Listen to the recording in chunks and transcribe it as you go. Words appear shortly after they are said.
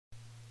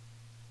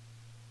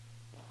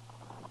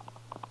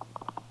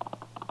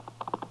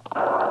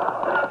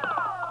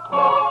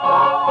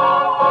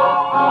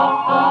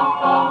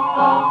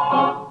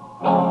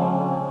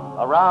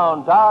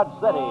Around Dodge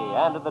City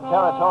and in the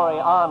territory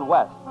on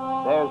west,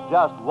 there's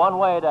just one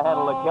way to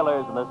handle the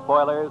killers and the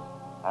spoilers,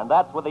 and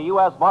that's with the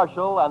U.S.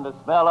 Marshal and the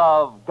smell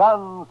of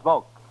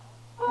Gunsmoke.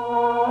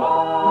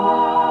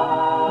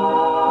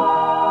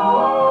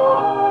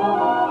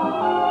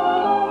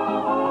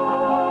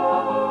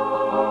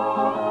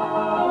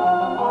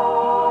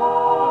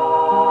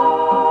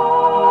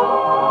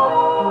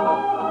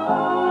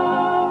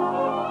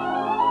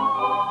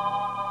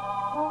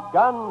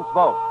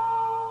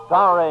 Gunsmoke,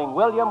 starring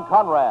William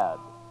Conrad,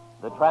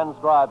 the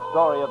transcribed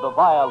story of the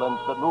violence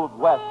that moved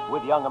west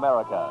with young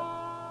America.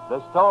 The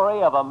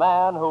story of a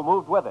man who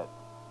moved with it.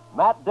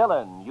 Matt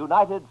Dillon,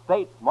 United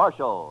States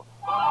Marshal.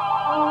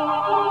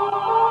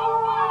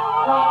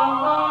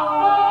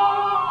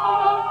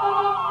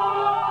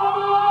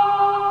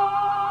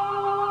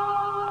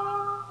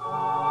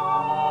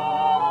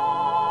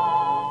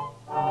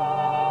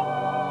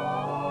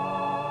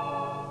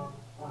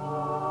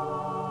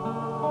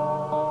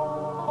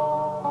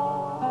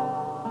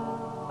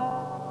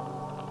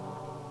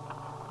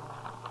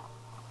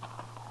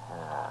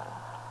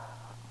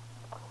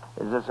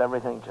 Is this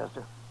everything,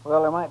 Chester?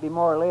 Well, there might be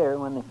more later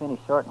when they finish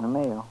sorting the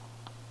mail.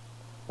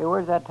 Hey,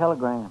 where's that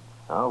telegram?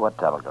 Oh, what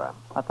telegram?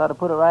 I thought I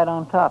put it right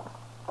on top.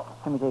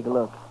 Let me take a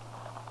look.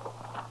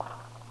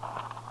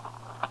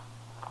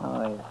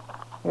 Oh, yes.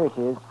 Here it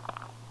is.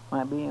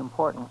 Might be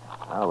important.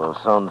 Oh, we'll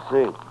soon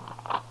see.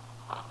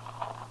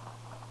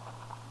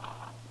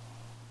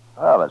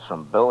 Well, it's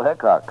from Bill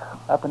Hickock.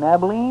 Up in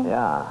Abilene?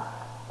 Yeah.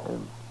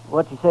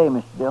 What'd you say,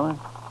 Mr. Dillon?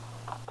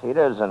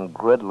 Teeters and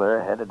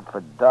Gridler headed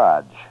for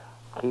Dodge.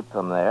 Keep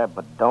them there,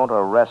 but don't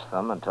arrest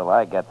them until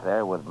I get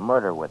there with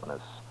murder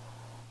witness.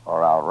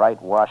 Or I'll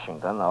write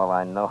Washington all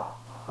I know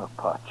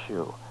about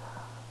you.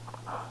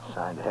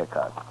 Signed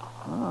Hickock.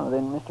 Oh,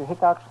 then Mr.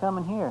 Hickock's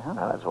coming here, huh?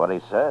 Now, that's what he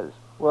says.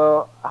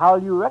 Well,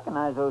 how'll you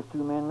recognize those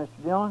two men,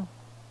 Mr. Dillon?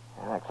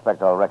 I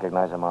expect I'll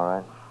recognize him all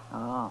right.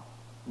 Oh,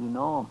 you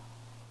know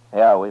them.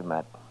 Yeah, we've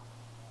met.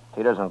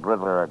 Teeters and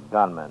Gridler are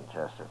gunmen,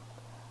 Chester.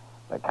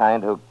 The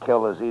kind who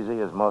kill as easy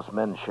as most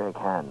men shake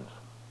hands.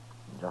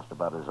 Just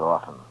about as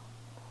often.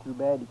 Too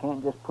bad you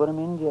can't just put them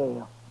in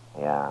jail.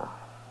 Yeah.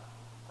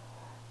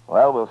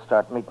 Well, we'll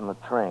start meeting the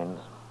trains.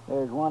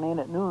 There's one in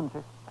at noon,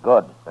 sir.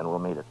 Good. Then we'll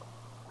meet it.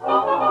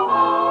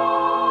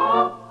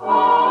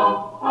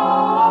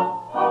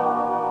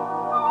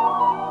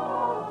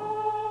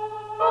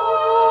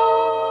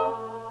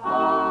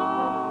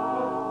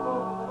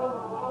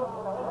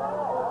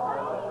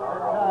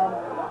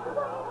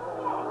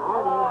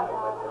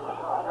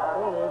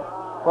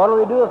 What'll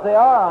we do if they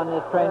are on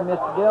this train,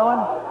 Mr. Dillon?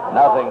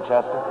 Nothing,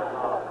 Chester.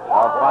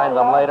 I'll find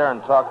them later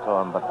and talk to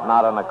them, but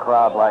not in a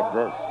crowd like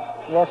this.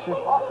 Yes, sir.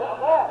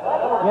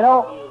 You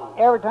know,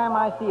 every time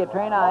I see a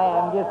train, I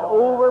am just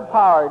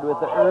overpowered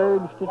with the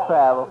urge to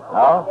travel.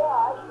 Oh?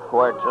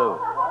 Where to?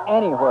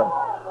 Anywhere.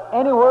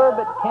 Anywhere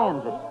but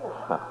Kansas.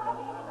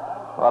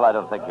 Well, I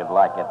don't think you'd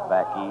like it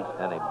back east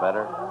any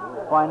better.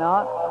 Why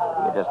not?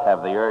 You just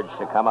have the urge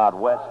to come out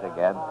west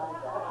again.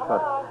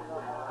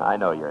 I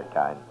know your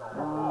kind.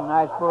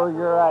 I suppose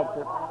you're right,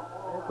 sir.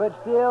 But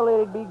still,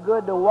 it'd be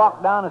good to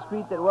walk down a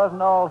street that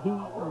wasn't all heat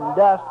and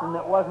dust and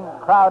that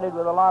wasn't crowded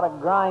with a lot of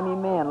grimy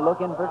men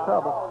looking for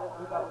trouble.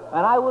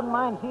 And I wouldn't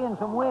mind seeing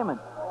some women,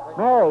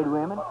 married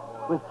women,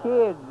 with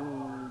kids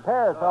and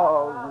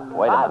parasols and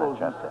Wait a Bibles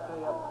minute, Chester.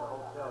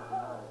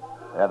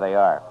 There they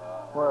are.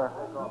 Where?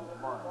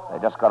 They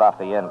just got off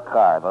the end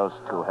car. Those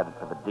two headed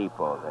for the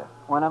depot there.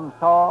 One of them's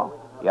tall?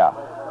 Yeah.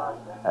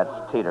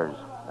 That's Teeters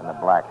in the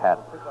black hat.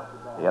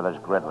 The other's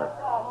Gridler.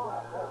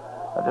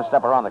 I'll just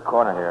step around the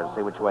corner here and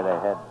see which way they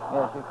head.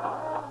 Yes, sir.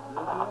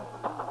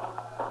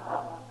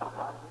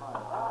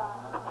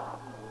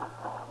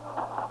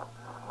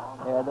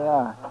 There they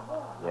are.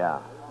 Yeah.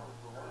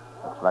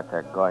 Looks like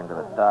they're going to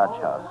the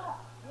Dodge house.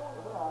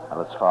 Now,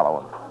 let's follow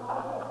them.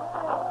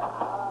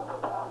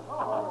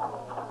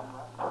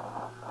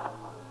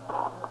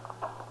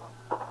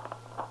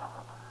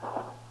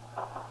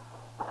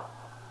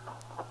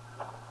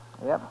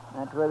 Yep,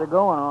 that's where they're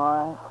going,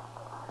 all right.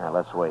 Now,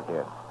 let's wait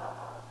here.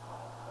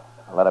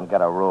 I'll let them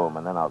get a room,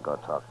 and then I'll go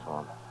talk to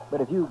them.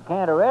 But if you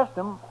can't arrest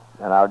them...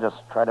 And I'll just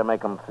try to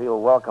make them feel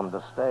welcome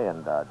to stay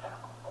in Dodge.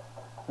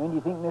 When do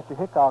you think Mr.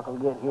 Hickock will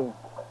get here?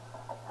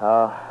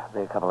 Oh, be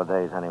a couple of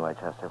days anyway,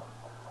 Chester.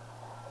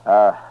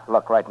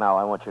 Look, right now,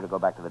 I want you to go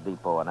back to the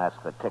depot and ask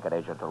the ticket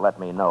agent to let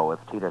me know if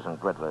Teeters and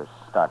Gridler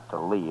start to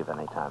leave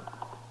anytime.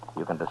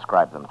 You can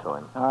describe them to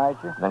him. All right,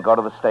 sir. Then go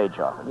to the stage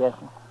office. Yes,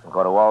 sir. And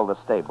go to all the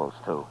stables,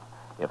 too.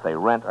 If they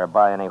rent or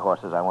buy any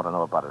horses, I want to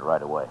know about it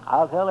right away.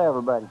 I'll tell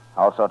everybody.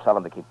 Also, tell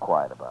them to keep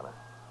quiet about it.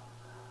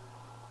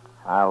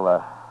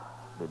 I'll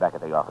be back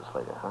at the office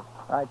later, huh?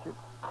 All right, sir.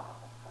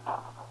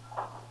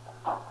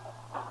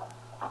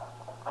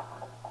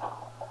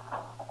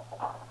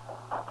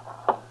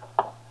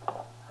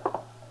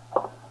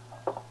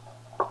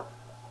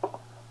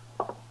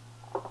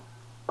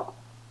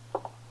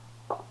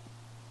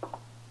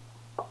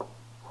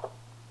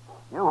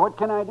 What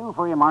can I do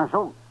for you,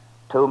 Marshal?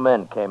 Two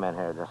men came in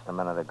here just a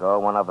minute ago.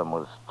 One of them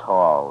was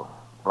tall,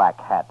 black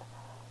hat.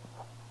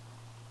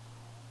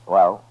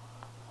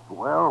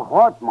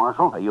 what,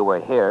 Marshal? You were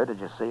here. Did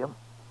you see him?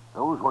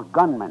 Those were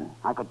gunmen.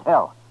 I could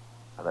tell.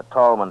 The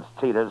tall one's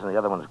Teeters and the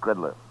other one's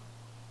Gridler.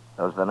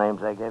 Those the names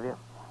they gave you?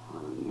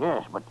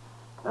 Yes, but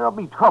there'll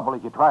be trouble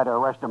if you try to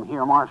arrest them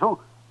here, Marshal.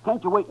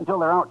 Can't you wait until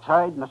they're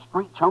outside in the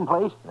street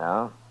someplace?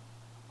 No?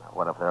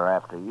 What if they're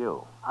after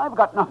you? I've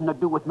got nothing to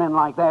do with men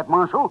like that,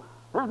 Marshal.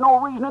 There's no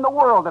reason in the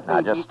world that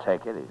Now, they... just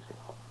take it easy.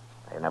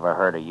 They never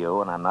heard of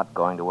you, and I'm not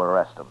going to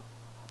arrest them.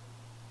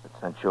 But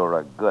since you're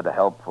a good,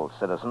 helpful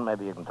citizen,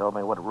 maybe you can tell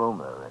me what room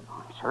they're in.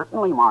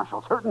 Certainly,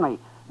 Marshal, certainly.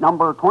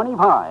 Number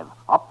 25.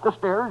 Up the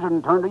stairs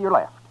and turn to your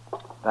left.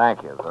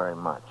 Thank you very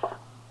much.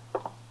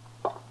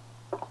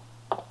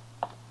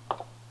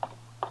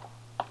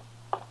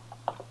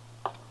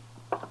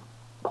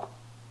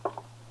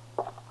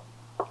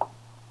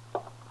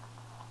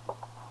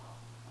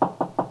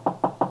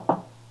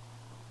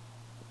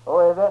 Who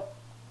is it?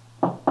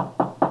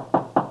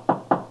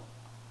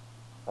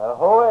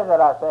 Who is it,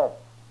 I said?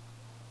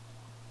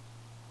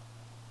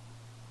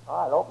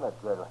 All right, open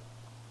it, Gridley.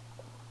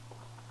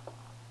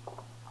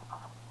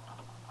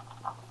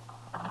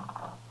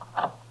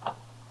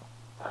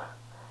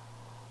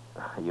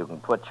 You can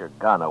put your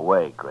gun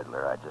away,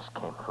 Gridler. I just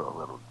came for a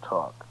little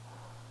talk.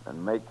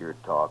 And make your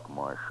talk,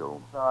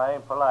 Marshal. No, I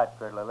ain't polite,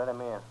 Gridley. Let him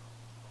in.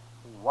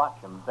 You watch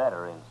him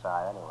better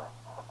inside, anyway.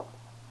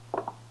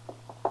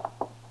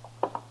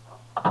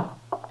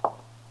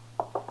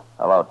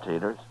 Hello,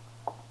 Teeters.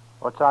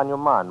 What's on your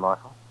mind,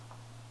 Marshal?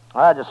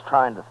 I'm just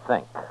trying to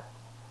think.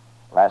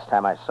 Last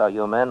time I saw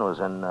you men was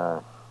in,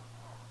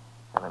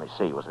 let me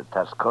see, was it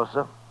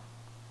Tascosa?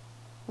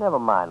 Never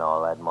mind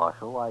all that,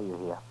 Marshal. Why are you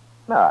here?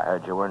 No, I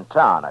heard you were in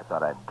town. I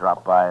thought I'd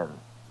drop by and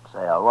say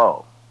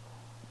hello.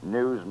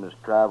 News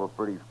must travel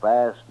pretty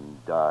fast in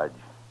Dodge.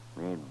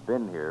 We ain't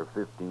been here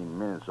 15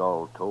 minutes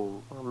all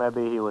told. Well,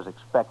 maybe he was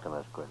expecting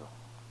us, Gridley.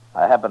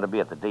 I happened to be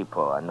at the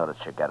depot. I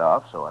noticed you get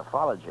off, so I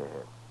followed you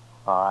here.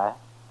 All right.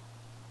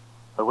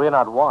 But we're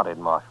not wanted,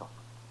 Marshal.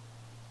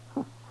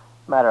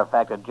 Matter of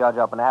fact, a judge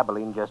up in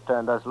Abilene just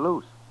turned us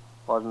loose.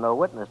 Wasn't no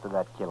witness to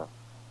that killing.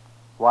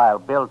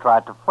 Wild Bill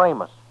tried to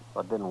frame us,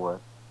 but didn't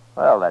work.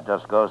 Well, that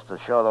just goes to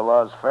show the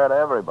law's fair to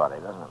everybody,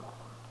 doesn't it?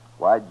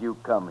 Why'd you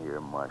come here,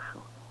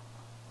 Marshal?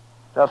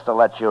 Just to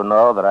let you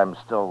know that I'm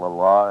still the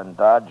law in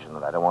Dodge and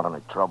that I don't want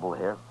any trouble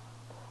here.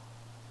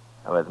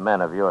 And with men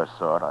of your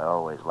sort, I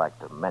always like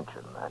to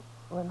mention that.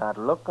 We're not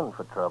looking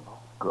for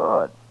trouble.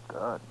 Good,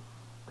 good.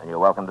 And you're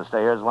welcome to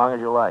stay here as long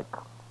as you like.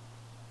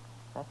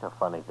 That's a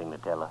funny thing to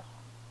tell us.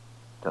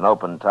 It's an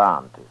open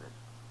town, Teeters.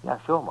 Yeah,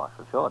 sure,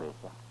 Marshal. Sure it is,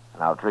 yeah.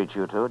 And I'll treat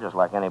you two just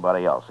like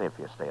anybody else. If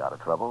you stay out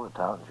of trouble, the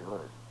town's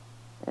yours.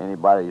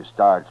 Anybody who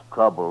starts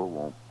trouble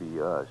won't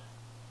be us.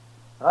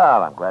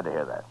 Well, I'm glad to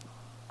hear that.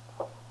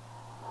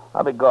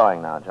 I'll be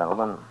going now,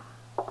 gentlemen.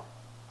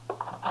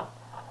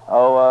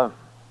 Oh,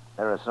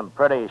 there are some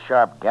pretty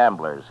sharp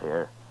gamblers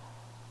here.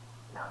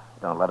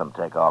 Don't let them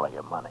take all of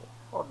your money.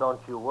 Well,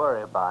 don't you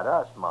worry about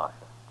us, Marshal.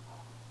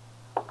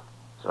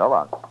 So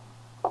long.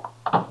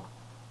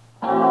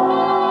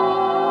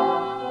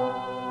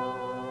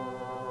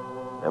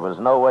 There was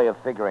no way of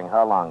figuring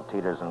how long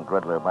Teeters and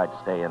Gridler might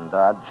stay in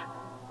Dodge.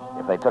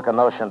 If they took a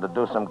notion to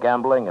do some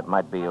gambling, it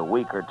might be a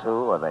week or two,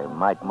 or they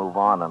might move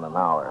on in an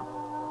hour.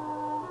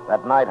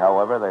 That night,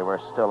 however, they were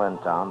still in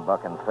town,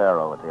 Buck and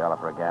Faro at the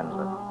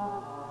Alafraganza.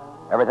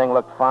 Everything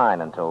looked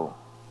fine until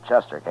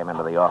Chester came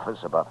into the office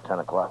about 10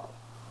 o'clock.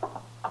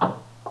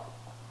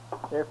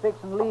 They're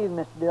fixing to leave,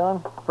 Mr.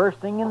 Dillon. First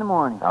thing in the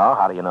morning. Oh,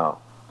 how do you know?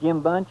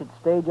 Jim Bunch at the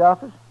stage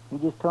office. He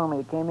just told me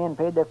they came in and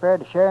paid their fare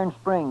to Sharon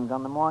Springs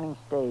on the morning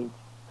stage.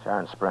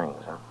 Sharon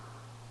Springs, huh?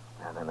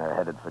 And then they're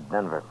headed for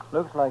Denver.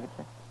 Looks like it,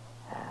 sir.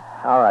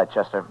 All right,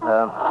 Chester.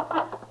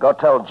 Go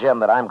tell Jim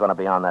that I'm going to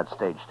be on that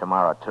stage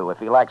tomorrow, too. If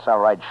he likes, I'll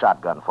ride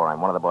shotgun for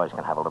him. One of the boys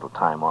can have a little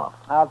time off.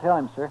 I'll tell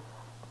him, sir.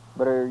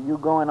 But are you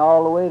going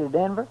all the way to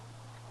Denver?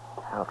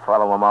 I'll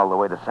follow him all the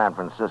way to San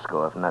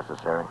Francisco if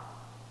necessary.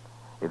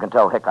 You can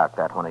tell Hickock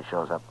that when he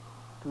shows up.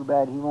 Too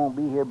bad he won't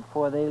be here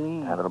before they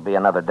leave. And it'll be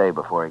another day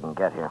before he can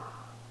get here.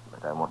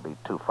 But I won't be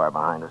too far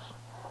behind us.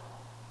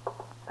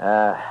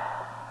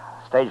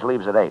 Stage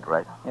leaves at 8,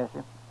 right? Yes,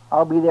 sir.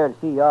 I'll be there to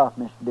see you off,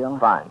 Mr. Dillon.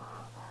 Fine.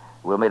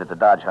 We'll meet at the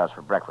Dodge House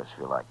for breakfast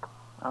if you like.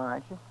 All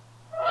right, sir.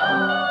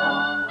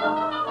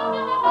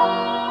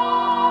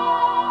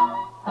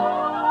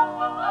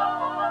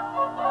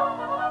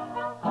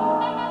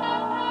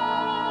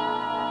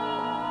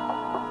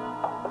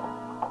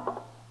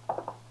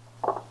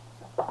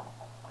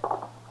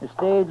 The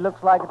stage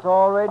looks like it's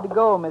all ready to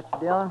go, Mr.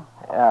 Dillon.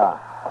 Yeah,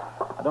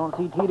 I don't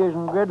see Teeters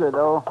and Gridler,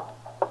 though.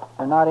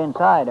 They're not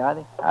inside, are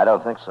they? I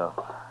don't think so.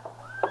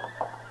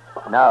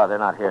 No, they're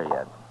not here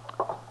yet.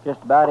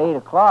 Just about 8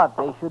 o'clock.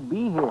 They should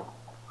be here.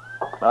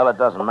 Well, it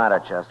doesn't matter,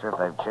 Chester. If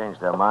they've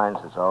changed their minds,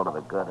 it's all to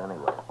the good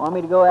anyway. Want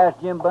me to go ask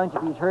Jim Bunch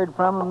if he's heard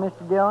from him,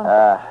 Mr. Dillon?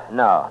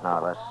 No,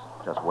 let's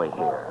just wait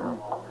here.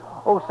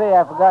 Oh, say,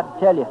 I forgot to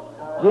tell you.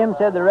 Jim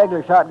said the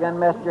regular shotgun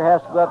messenger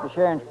has to go up to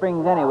Sharon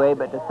Springs anyway,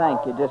 but to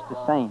thank you just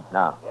the same.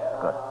 No,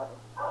 good.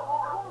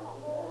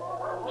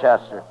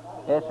 Chester,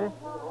 Yes, sir?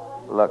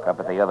 look up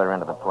at the other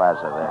end of the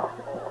plaza there.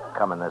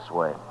 coming this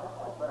way.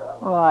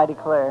 Well, I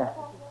declare.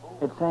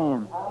 It's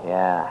Sam.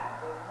 Yeah.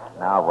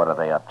 Now what are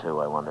they up to,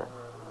 I wonder?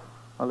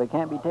 Well, they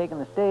can't be taking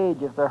the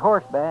stage if they're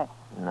horseback.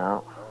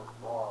 No.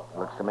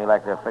 Looks to me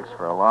like they're fixed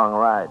for a long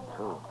ride,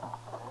 too.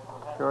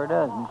 Sure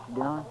does, Mr.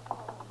 Dillon.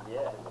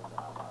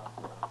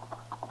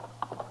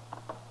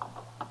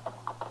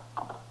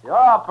 You're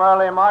up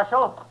early,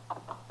 Marshal.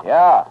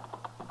 Yeah.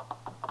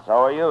 So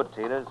are you,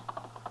 Teeters.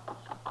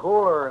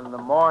 Cooler in the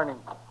morning.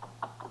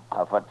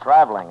 For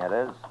traveling, it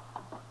is.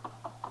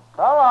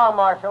 So long,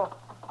 Marshal.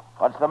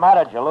 What's the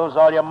matter? Did you lose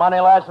all your money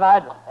last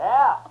night?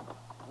 Yeah.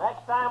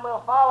 Next time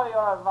we'll follow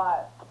your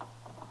advice.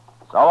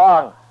 So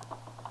long.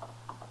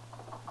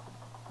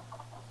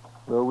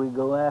 Will we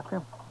go after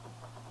him?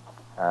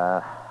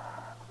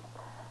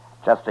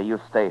 Chester,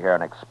 you stay here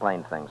and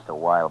explain things to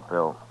Wild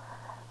Bill.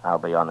 I'll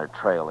be on their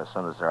trail. As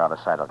soon as they're out of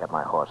sight, I'll get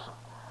my horse.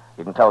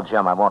 You can tell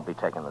Jim I won't be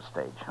taking the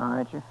stage. All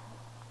right, sir.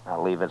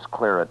 I'll leave as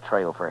clear a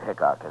trail for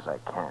Hickock as I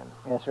can.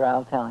 Yes, sir,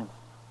 I'll tell him.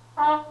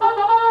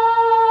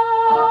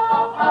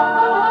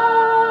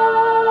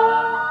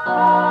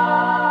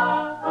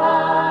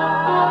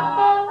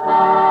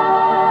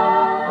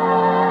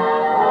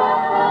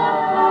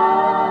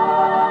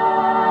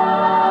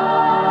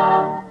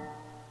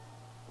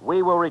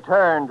 We will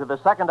return to the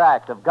second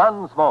act of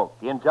Gunsmoke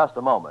in just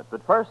a moment.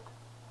 But first,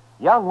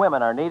 young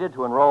women are needed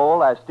to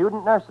enroll as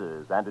student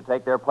nurses and to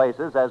take their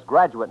places as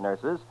graduate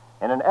nurses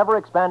in an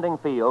ever-expanding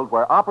field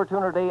where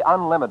opportunity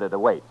unlimited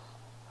awaits.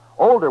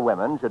 Older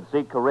women should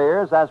seek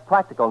careers as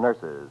practical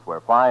nurses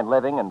where fine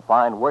living and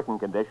fine working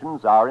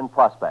conditions are in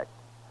prospect.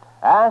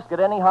 Ask at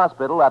any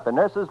hospital at the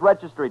nurses'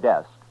 registry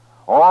desk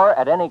or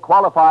at any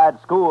qualified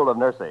school of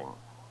nursing.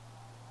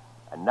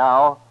 And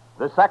now,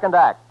 the second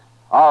act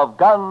of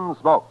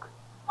Gunsmoke.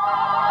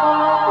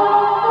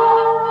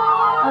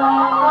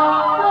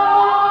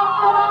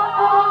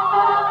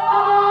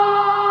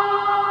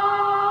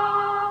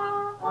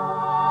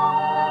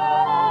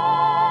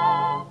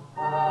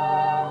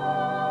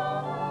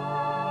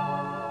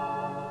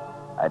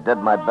 I did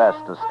my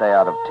best to stay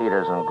out of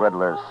Teeters and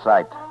Gridler's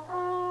sight.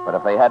 But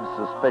if they had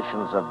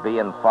suspicions of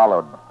being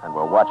followed and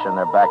were watching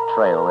their back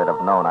trail, they'd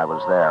have known I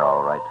was there,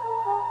 all right.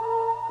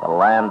 The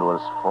land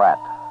was flat,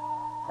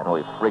 and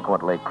we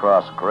frequently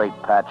crossed great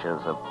patches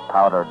of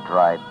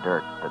powder-dried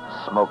dirt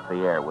that smoked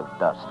the air with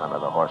dust under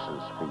the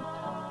horses' feet.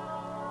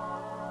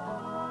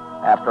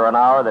 After an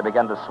hour, they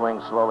began to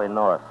swing slowly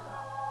north.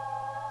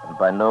 And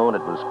by noon,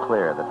 it was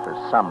clear that for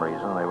some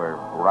reason they were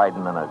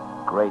riding in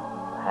a great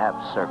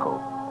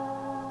half-circle.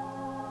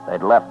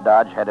 They'd left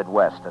Dodge, headed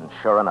west, and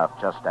sure enough,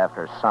 just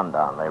after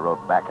sundown, they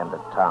rode back into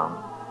town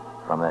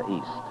from the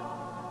east.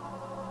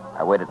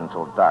 I waited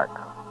until dark,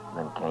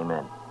 then came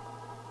in.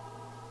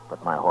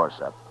 Put my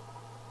horse up.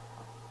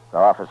 The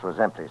office was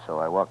empty, so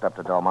I walked up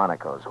to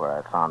Delmonico's, where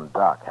I found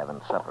Doc having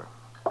supper.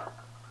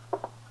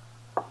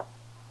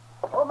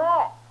 Oh,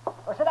 Matt.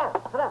 Oh, sit down.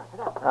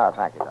 Oh,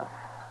 thank you, Doc.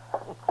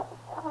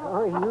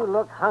 Oh, you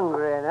look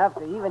hungry enough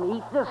to even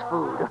eat this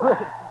food.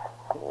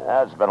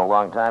 It's been a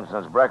long time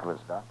since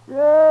breakfast, Doc.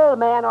 Yeah, a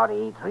man ought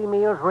to eat 3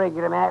 meals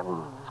regular, Matt.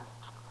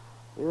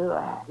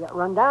 You'll get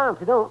run down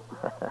if you don't.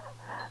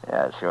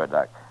 Yeah, sure,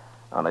 Doc.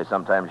 Only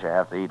sometimes you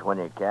have to eat when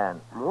you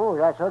can. Oh,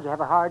 that's so. Did you have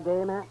a hard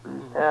day, Matt?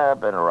 Yeah,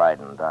 I've been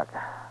riding, Doc.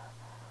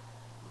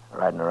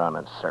 Riding around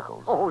in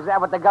circles. Oh, is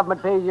that what the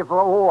government pays you for?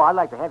 Oh, I'd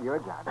like to have your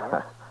job,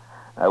 Matt.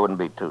 I wouldn't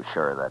be too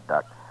sure of that,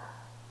 Doc.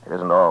 It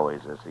isn't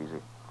always this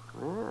easy.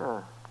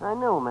 Yeah, I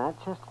know, Matt.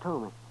 Chester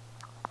told me.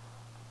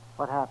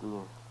 What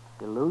happened?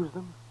 You lose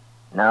them?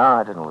 No,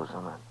 I didn't lose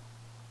them. As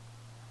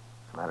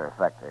a matter of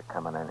fact, they're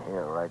coming in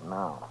here right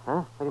now.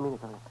 Huh? What do you mean they're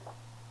coming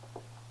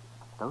in?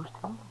 Those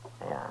two?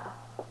 Yeah,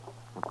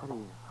 They're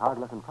pretty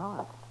hard-looking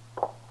fellas.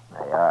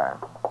 they are.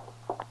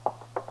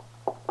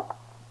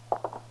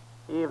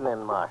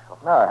 Evening, Marshal.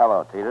 Oh,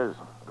 hello, Teeters.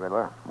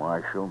 Gridler.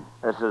 Marshal.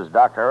 This is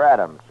Dr.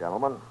 Adams,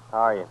 gentlemen. How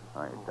are you?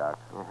 Hi, Doc.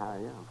 Yeah, how are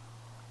you?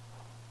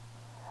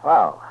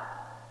 Well,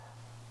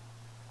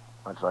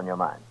 what's on your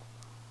mind?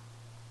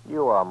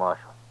 You are,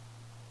 Marshal.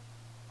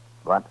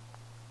 What?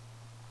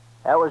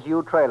 That was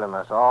you trailing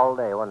us all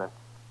day, wasn't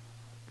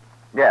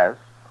it? Yes,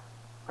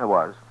 it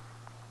was.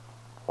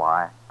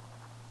 Why?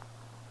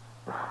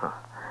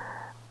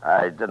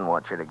 I didn't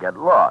want you to get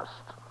lost.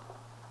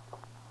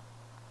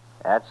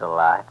 That's a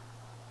lie.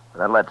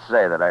 Then let's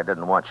say that I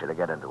didn't want you to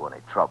get into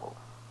any trouble.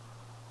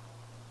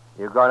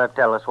 You going to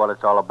tell us what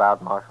it's all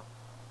about, Marshal?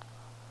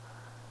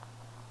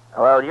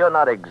 Well, you're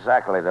not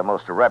exactly the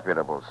most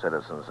reputable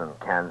citizens in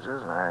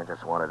Kansas, and I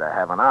just wanted to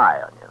have an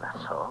eye on you,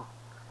 that's all.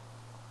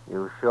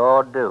 You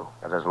sure do.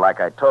 Because like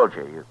I told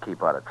you, you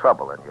keep out of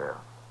trouble, and you're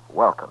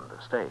welcome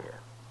to stay here.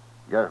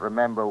 Just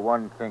remember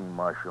one thing,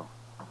 Marshal.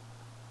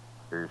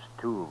 There's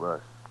 2 of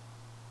us.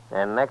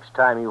 And next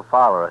time you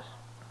follow us,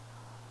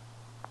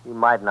 you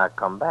might not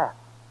come back.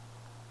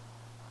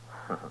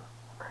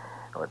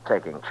 Well,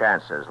 taking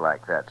chances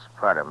like that's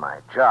part of my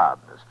job,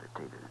 Mr.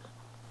 Teeters.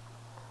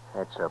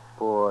 That's a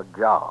poor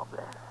job,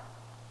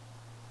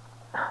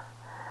 then.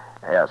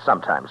 Yeah,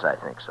 sometimes I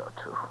think so,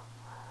 too.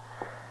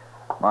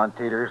 Come on,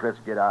 Teeters, let's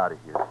get out of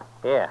here.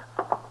 Here.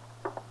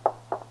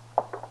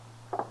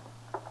 Well,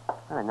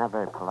 they're not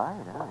very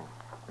polite, are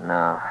they?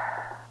 No,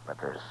 but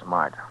they're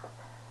smart.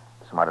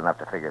 Smart enough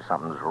to figure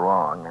something's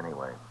wrong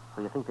anyway.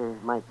 Well, you think they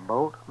might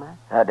bolt, Matt?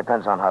 It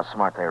depends on how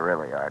smart they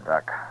really are,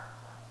 Doc.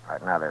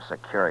 Right now they're so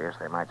curious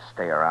they might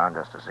stay around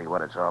just to see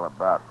what it's all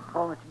about.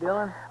 Oh, Mr.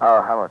 Dillon?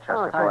 Oh, hello,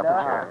 Chester. Oh, Pull up hi, a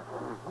Doc. chair.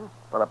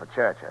 Pull up a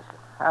chair, Chester.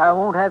 I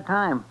won't have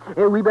time.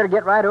 Hey, we better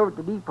get right over to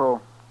the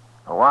depot.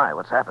 Oh, why?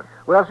 What's happened?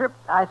 Well, sir,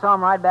 I saw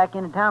 'em ride back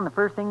into town. The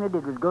first thing they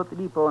did was go to the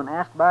depot and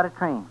ask about a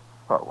train.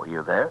 Oh, were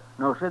you there?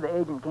 No, sir, the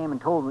agent came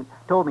and told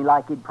me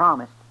like he'd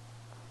promised.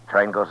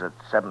 Train goes at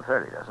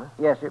 7:30, doesn't it?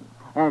 Yes, sir,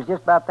 and it's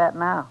just about that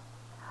now.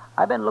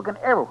 I've been looking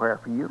everywhere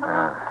for you.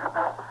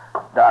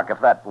 Doc, if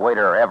that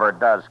waiter ever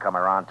does come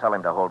around, tell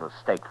him to hold a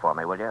steak for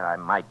me, will you? I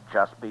might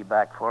just be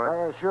back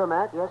for it. Sure,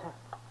 Matt, yes.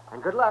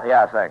 And good luck.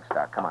 Yeah, thanks,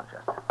 Doc. Come on,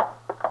 Chester.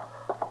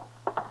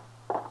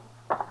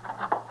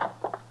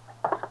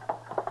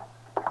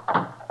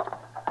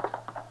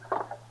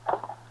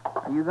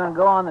 Are you going to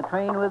go on the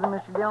train with him,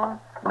 Mr. Dillon?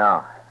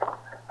 No.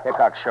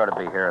 Hickock's sure to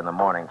be here in the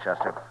morning,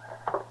 Chester.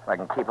 If I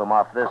can keep him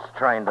off this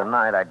train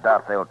tonight, I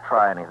doubt they'll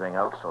try anything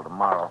else till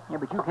tomorrow. Yeah,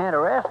 but you can't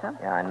arrest him.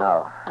 Yeah, I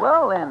know.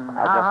 Well, then,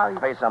 I'll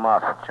just face him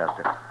off it,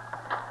 Chester.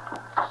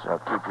 So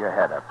keep your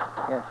head up.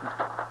 Yes, sir.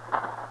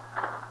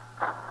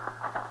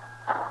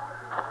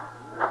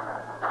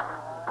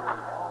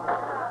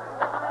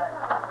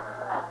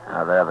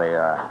 Now, there they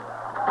are.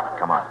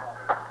 Come on.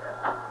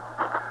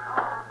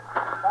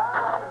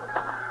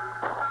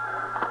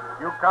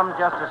 You come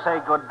just to say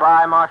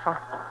goodbye, Marshal?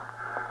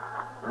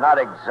 Not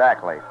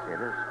exactly,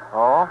 Peters.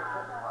 Oh?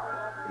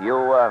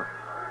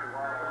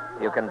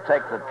 You can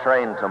take the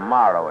train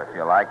tomorrow if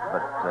you like,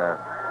 but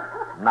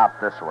not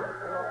this one.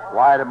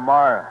 Why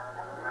tomorrow?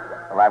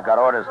 Well, I've got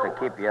orders to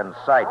keep you in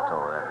sight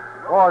till then.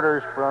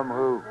 Orders from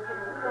who?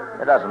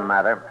 It doesn't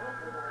matter.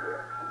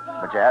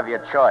 But you have your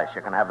choice.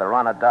 You can have the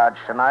run of Dodge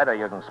tonight, or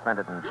you can spend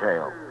it in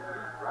jail.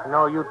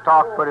 No, you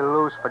talk pretty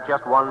loose for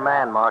just one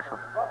man, Marshal.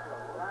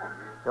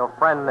 Your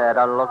friend there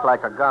doesn't look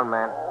like a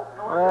gunman.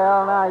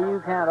 Well, now,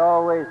 you can't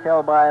always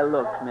tell by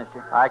looks,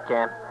 mister. I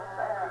can't.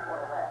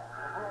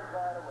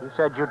 You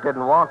said you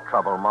didn't want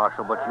trouble,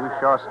 Marshal, but you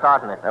sure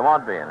starting it. There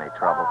won't be any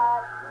trouble.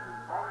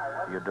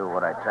 You do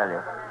what I tell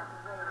you.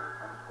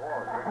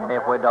 And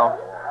if we don't?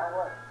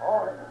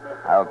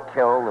 I'll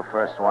kill the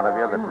first one of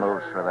you that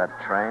moves for that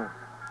train.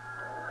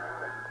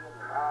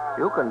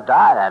 You can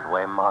die that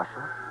way,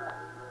 Marshal.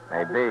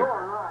 Maybe.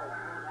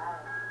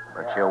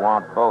 But you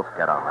won't both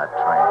get on that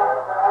train.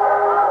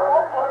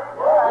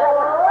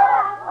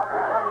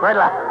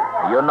 Gridler.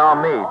 You know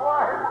me.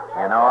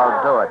 You know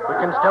I'll do it. We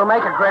can still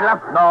make it, Gridler.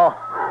 No.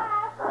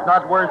 It's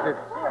not worth it.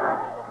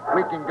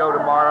 We can go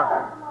tomorrow.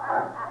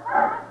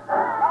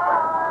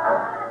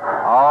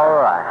 All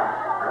right.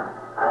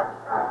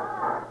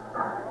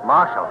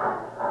 Marshal,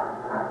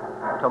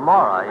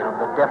 tomorrow it'll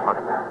be different.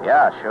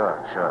 Yeah, sure.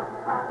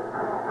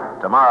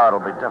 Tomorrow it'll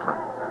be different.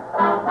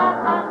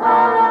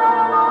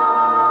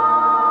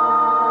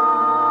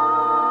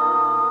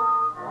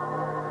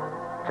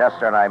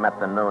 Chester and I met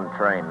the noon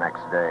train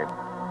next day.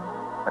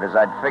 But as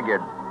I'd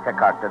figured,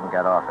 Hickock didn't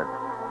get off it.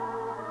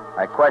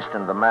 I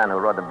questioned the man who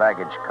rode the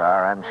baggage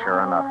car, and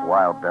sure enough,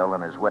 Wild Bill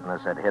and his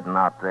witness had hidden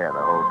out there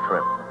the whole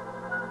trip.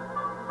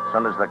 As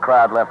soon as the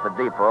crowd left the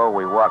depot,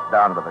 we walked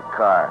down to the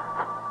car,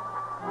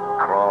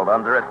 crawled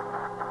under it,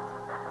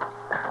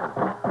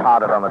 and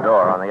pounded on the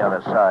door on the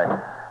other side.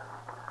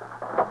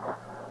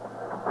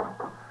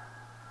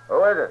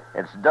 Who is it?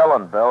 It's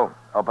Dillon, Bill.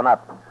 Open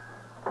up.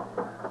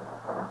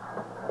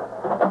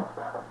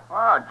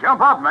 Oh,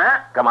 jump up,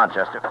 man. Come on,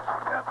 Chester.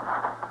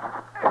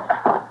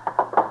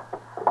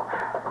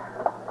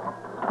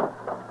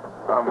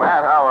 Oh,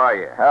 Matt, how are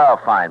you? Oh,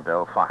 fine,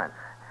 Bill, fine.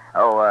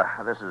 Oh,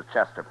 this is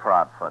Chester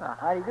Proudfoot.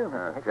 How do you do,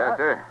 Mr. Hickock?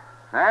 Chester.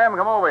 Sam,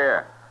 come over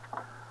here.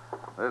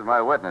 This is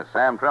my witness,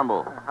 Sam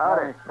Trimble.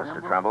 Howdy,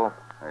 Mr. Tremble.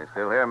 Are you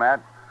still here,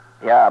 Matt?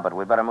 Yeah, but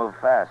we better move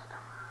fast.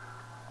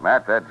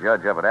 Matt, that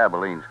judge up at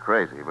Abilene's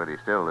crazy, but he's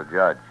still the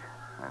judge.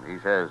 And he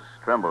says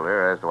Trimble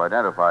here has to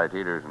identify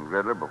Teeters and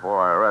Gridler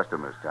before I arrest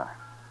him this time.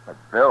 But,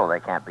 Bill,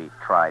 they can't be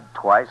tried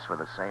twice for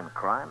the same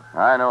crime.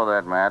 I know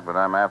that, Matt, but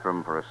I'm after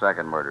them for a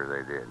second murder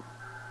they did.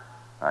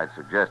 I'd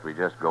suggest we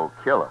just go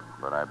kill them,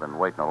 but I've been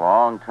waiting a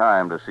long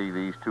time to see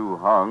these two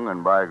hung,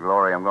 and by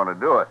glory, I'm going to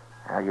do it.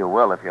 Yeah, you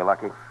will if you're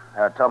lucky.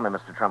 Tell me,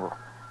 Mr. Tremble,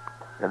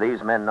 do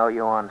these men know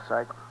you on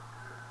sight?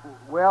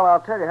 Well,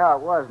 I'll tell you how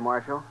it was,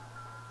 Marshal.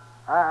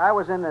 I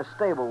was in the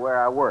stable where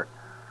I worked,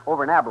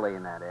 over in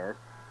Abilene, that is,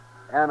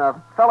 and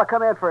a fella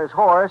come in for his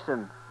horse,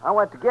 and I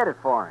went to get it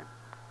for him.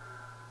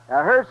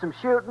 I heard some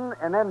shooting,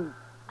 and then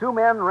two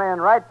men ran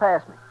right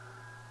past me.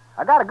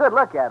 I got a good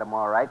look at them,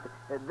 all right.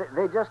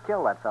 They just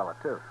killed that fella,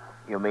 too.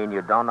 You mean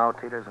you don't know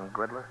Teeters and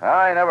Gridler?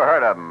 I never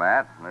heard of them,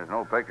 Matt. There's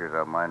no pictures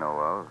of them I know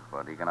of,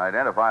 but he can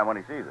identify them when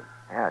he sees them.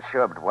 Yeah,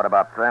 sure, but what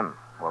about them?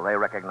 Will they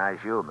recognize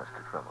you,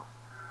 Mr. Tremble?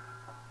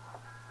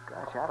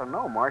 Gosh, I don't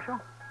know, Marshal.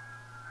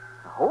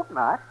 I hope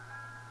not.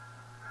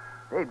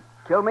 They'd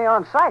kill me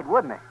on sight,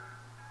 wouldn't they?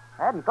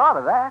 I hadn't thought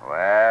of that.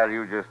 Well,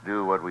 you just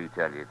do what we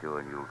tell you to,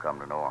 and you'll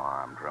come to no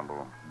harm,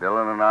 Trimble.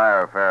 Dillon and I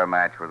are a fair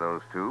match for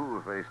those two.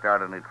 If they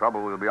start any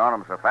trouble, we'll be on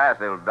them so fast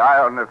they'll die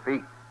on their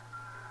feet.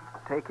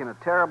 Taking a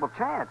terrible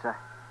chance. I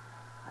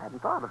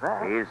hadn't thought of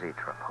that. Easy,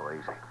 Trimble,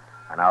 easy.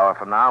 An hour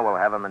from now, we'll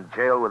have them in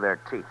jail with their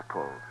teeth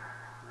pulled.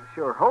 I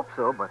sure hope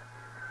so, but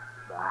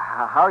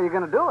how are you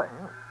going to do it?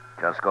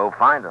 Just go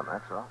find them,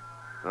 that's all.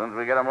 As soon as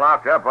we get them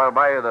locked up, I'll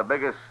buy you the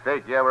biggest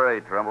steak you ever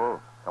ate,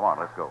 Trimble. Come on,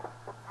 let's go.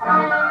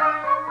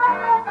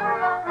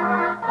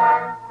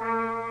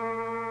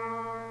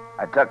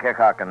 I took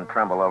Hickock and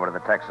Trimble over to the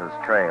Texas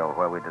Trail,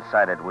 where we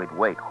decided we'd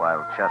wait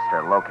while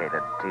Chester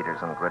located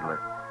Teeters and Gridler.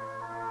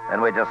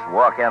 Then we'd just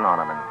walk in on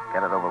them and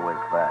get it over with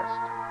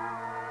fast.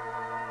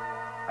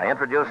 I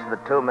introduced the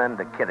two men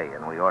to Kitty,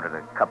 and we ordered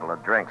a couple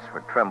of drinks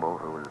for Trimble,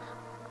 who was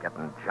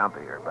getting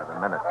jumpier by the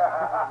minute.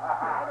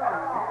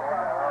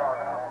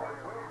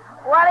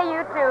 What are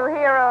you two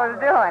heroes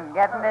doing?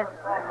 Getting this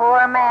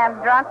poor man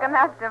drunk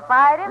enough to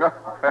fight him?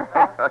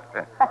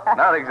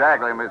 Not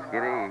exactly, Miss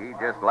Kitty. He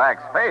just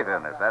lacks faith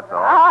in us, that's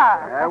all.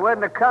 I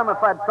wouldn't have come if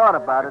I'd thought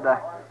about it. I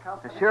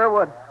sure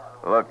would.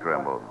 Look,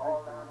 Trimble,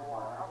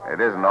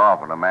 it isn't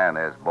often a man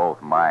has both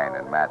mine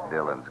and Matt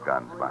Dillon's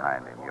guns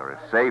behind him. You're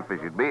as safe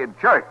as you'd be in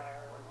church.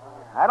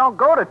 I don't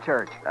go to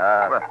church.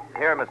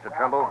 Here, Mr.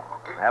 Trimble.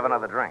 Have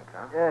another drink,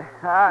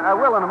 huh? I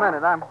will in a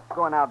minute. I'm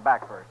going out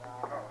back first.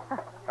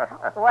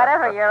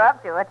 Whatever you're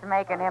up to, it's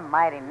making him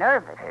mighty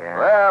nervous. Yeah.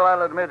 Well,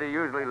 I'll admit he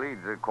usually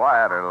leads a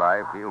quieter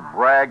life. He'll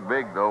brag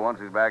big, though, once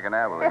he's back in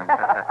Abilene.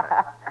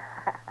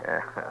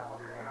 Yeah.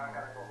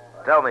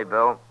 Tell me,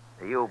 Bill,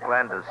 do you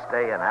plan to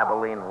stay in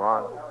Abilene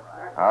long?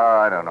 Oh,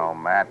 I don't know,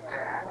 Matt.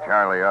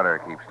 Charlie Utter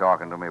keeps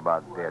talking to me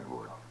about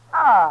Deadwood.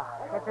 Oh,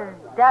 it's as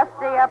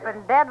dusty up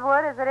in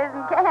Deadwood as it is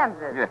in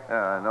Kansas. Yeah,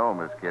 I know,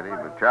 Miss Kitty,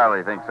 but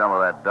Charlie thinks some of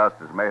that dust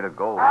is made of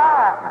gold.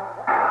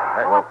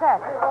 Hey, What's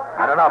that?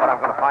 I don't know, but I'm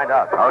going to find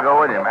out. I'll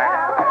go with you, Matt.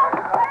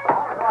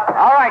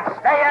 All right,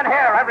 stay in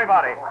here,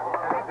 everybody.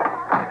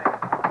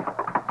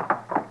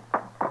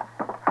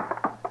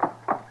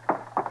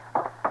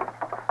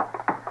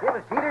 It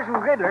was Teeters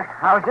and Gridler.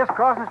 I was just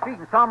crossing the street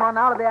and saw them run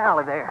out of the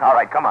alley there. All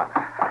right, come on.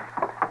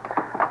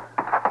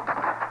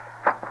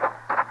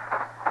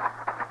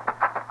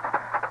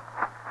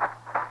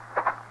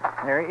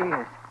 There he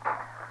is.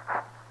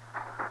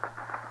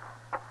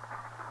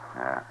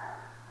 Yeah,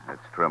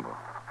 it's Trimble.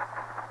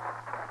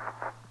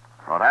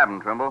 What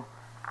happened, Trimble?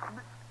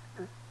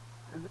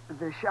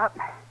 They shot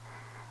me.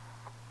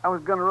 I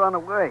was going to run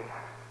away.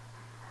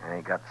 And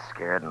he got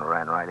scared and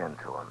ran right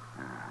into him.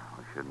 Yeah,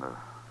 we shouldn't have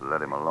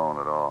let him alone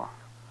at all.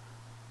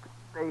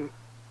 They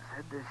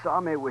said they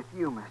saw me with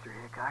you, Mr.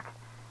 Hickock.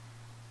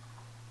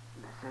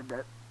 They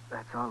said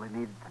that's all they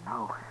needed to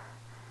know.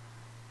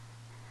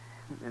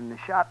 And they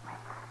shot me.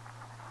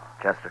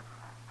 Chester,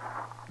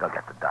 go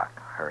get the doc.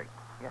 Hurry.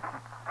 Yes,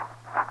 sir.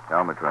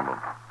 Tell me, Trimble.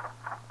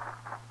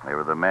 They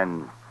were the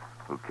men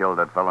who killed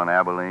that fellow in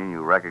Abilene.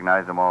 You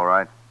recognized them all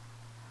right?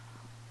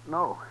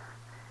 No.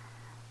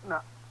 No,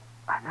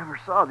 I never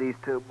saw these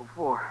two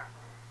before.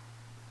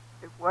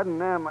 It wasn't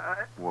them.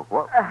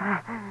 What?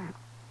 I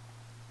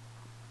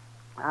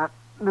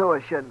knew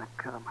I shouldn't have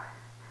come.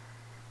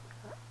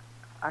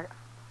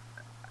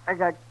 I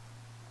got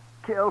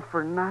killed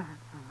for nothing.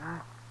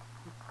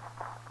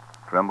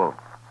 Trimble.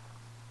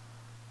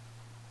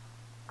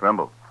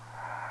 Trimble.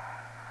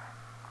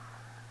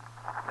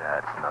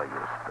 That's no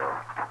use, Bill.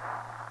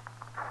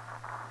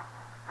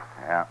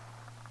 Yeah.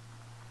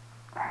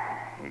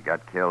 He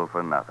got killed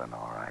for nothing,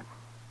 all right.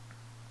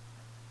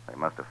 They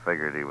must have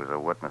figured he was a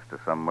witness to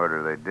some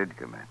murder they did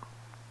commit.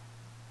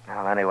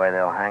 Well, anyway,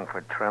 they'll hang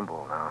for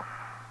Trimble now.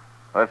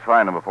 Let's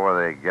find them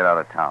before they get out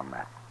of town,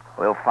 Matt.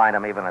 We'll find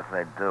them even if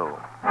they do.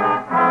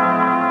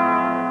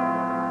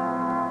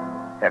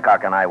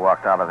 Hickock and I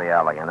walked out of the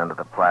alley and into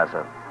the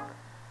plaza.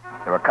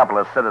 There were a couple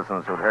of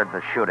citizens who'd heard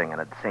the shooting and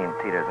had seen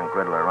Teeters and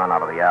Gridler run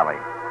out of the alley.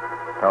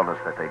 Told us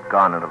that they'd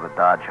gone into the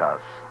Dodge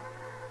house,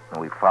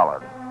 and we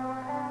followed.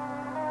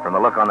 From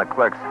the look on the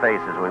clerk's face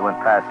as we went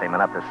past him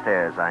and up the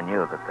stairs, I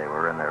knew that they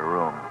were in their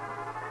room.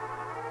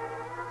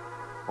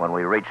 When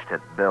we reached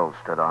it, Bill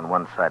stood on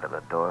one side of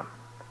the door,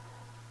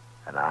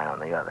 and I on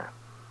the other.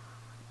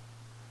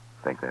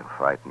 Think they'll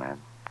fight, man?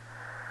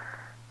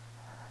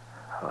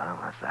 Well,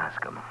 let's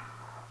ask them.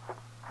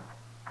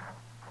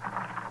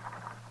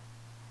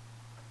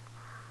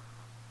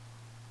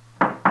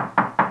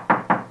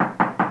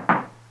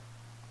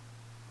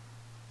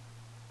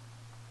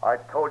 I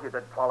told you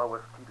they'd follow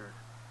us, Teeters.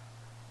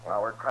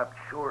 Well, we're trapped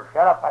sure.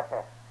 Shut up, I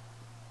said.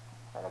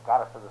 And it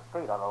got us to the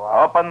street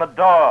otherwise. Open the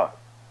door.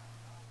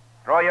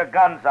 Throw your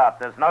guns out.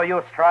 There's no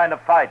use trying to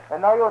fight.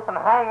 There's no use in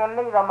hanging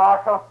neither,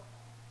 Marshal.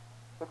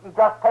 You can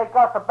just take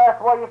us the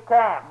best way you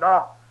can.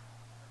 No.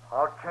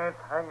 Our chance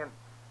hanging.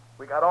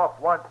 We got off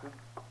once.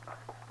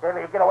 Till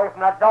you get away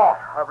from that door.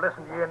 I've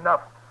listened to you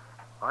enough.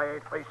 I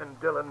ain't facing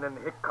Dillon and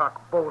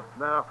Hickock both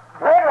now.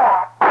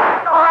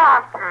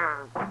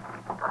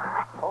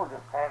 Hold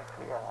your hands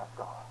clear of that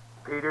door.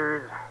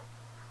 Peters,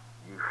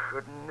 you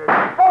shouldn't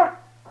have...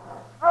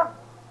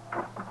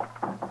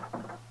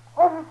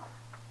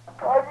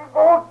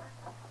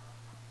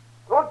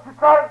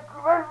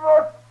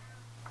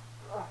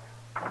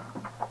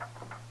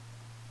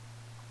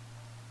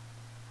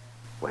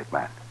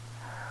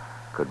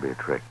 could be a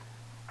trick.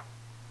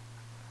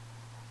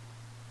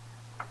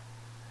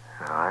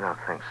 No, I don't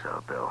think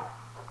so, Bill.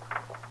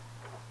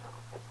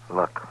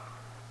 Look,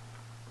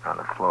 on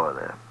the floor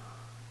there.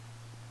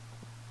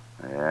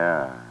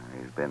 Yeah,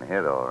 he's been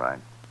hit all right.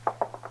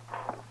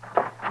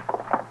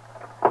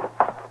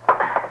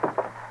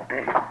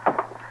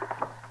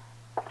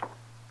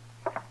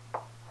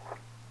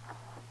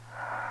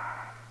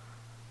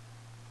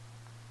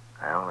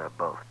 Well, they're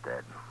both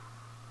dead.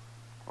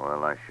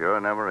 Well, I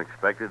sure never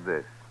expected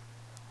this.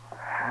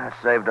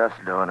 Saved us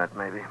doing it,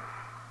 maybe.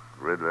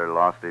 Riddler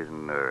lost his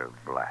nerve.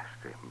 Blast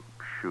him.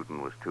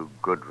 Shooting was too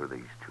good for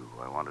these two.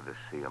 I wanted to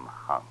see him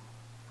hung.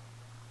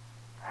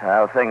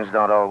 How things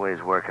don't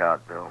always work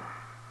out, Bill.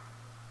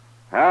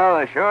 No,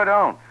 they sure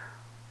don't.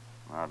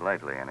 Not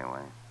lately,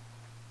 anyway.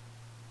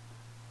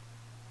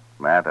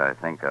 Matt, I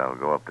think I'll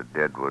go up to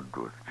Deadwood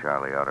with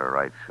Charlie out of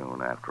right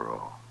soon after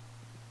all.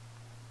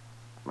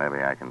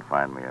 Maybe I can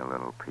find me a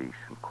little peace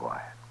and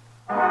quiet.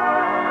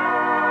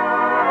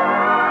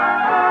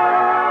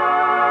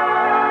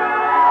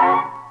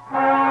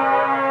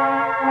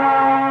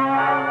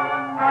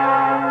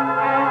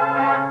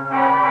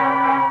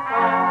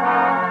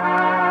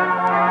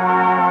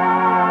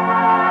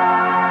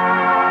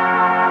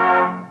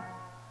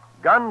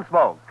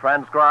 Gunsmoke,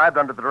 transcribed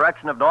under the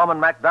direction of Norman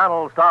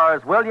MacDonald,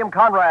 stars William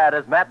Conrad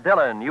as Matt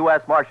Dillon,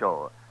 U.S.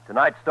 Marshal.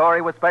 Tonight's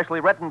story was specially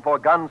written for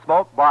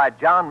Gunsmoke by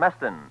John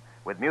Meston,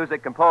 with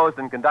music composed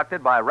and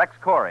conducted by Rex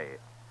Corey.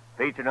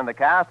 Featured in the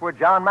cast were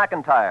John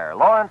McIntyre,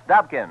 Lawrence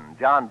Dabkin,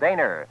 John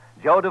Daner,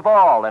 Joe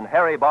Duvall, and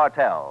Harry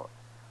Bartell.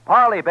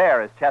 Parley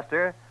Bear is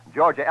Chester,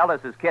 Georgia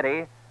Ellis is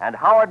Kitty, and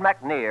Howard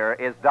McNear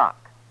is Doc.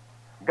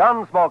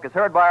 Gunsmoke is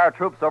heard by our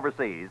troops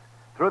overseas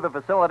through the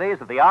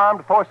facilities of the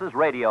Armed Forces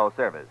Radio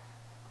Service.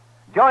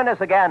 Join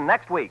us again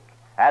next week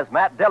as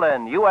Matt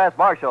Dillon, U.S.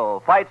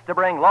 Marshal, fights to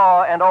bring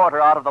law and order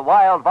out of the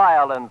wild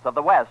violence of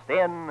the West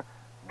in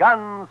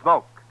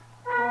Gunsmoke.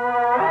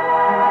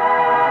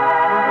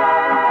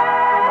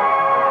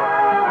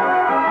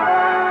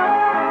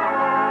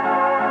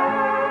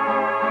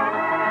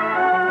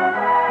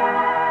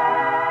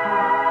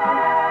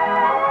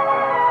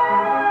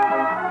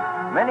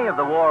 Many of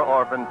the war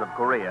orphans of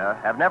Korea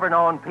have never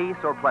known peace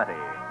or plenty.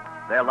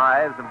 Their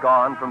lives have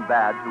gone from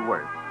bad to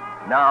worse.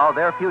 Now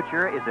their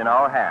future is in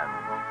our hands.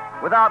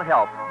 Without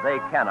help, they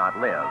cannot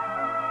live.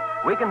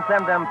 We can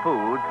send them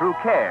food through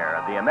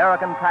CARE, the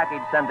American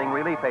Package Sending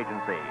Relief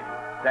Agency.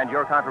 Send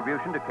your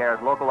contribution to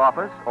CARE's local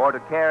office or to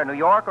CARE New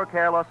York or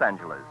CARE Los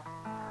Angeles.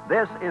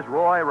 This is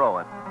Roy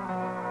Rowan.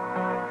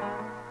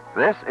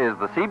 This is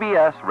the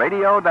CBS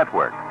Radio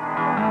Network.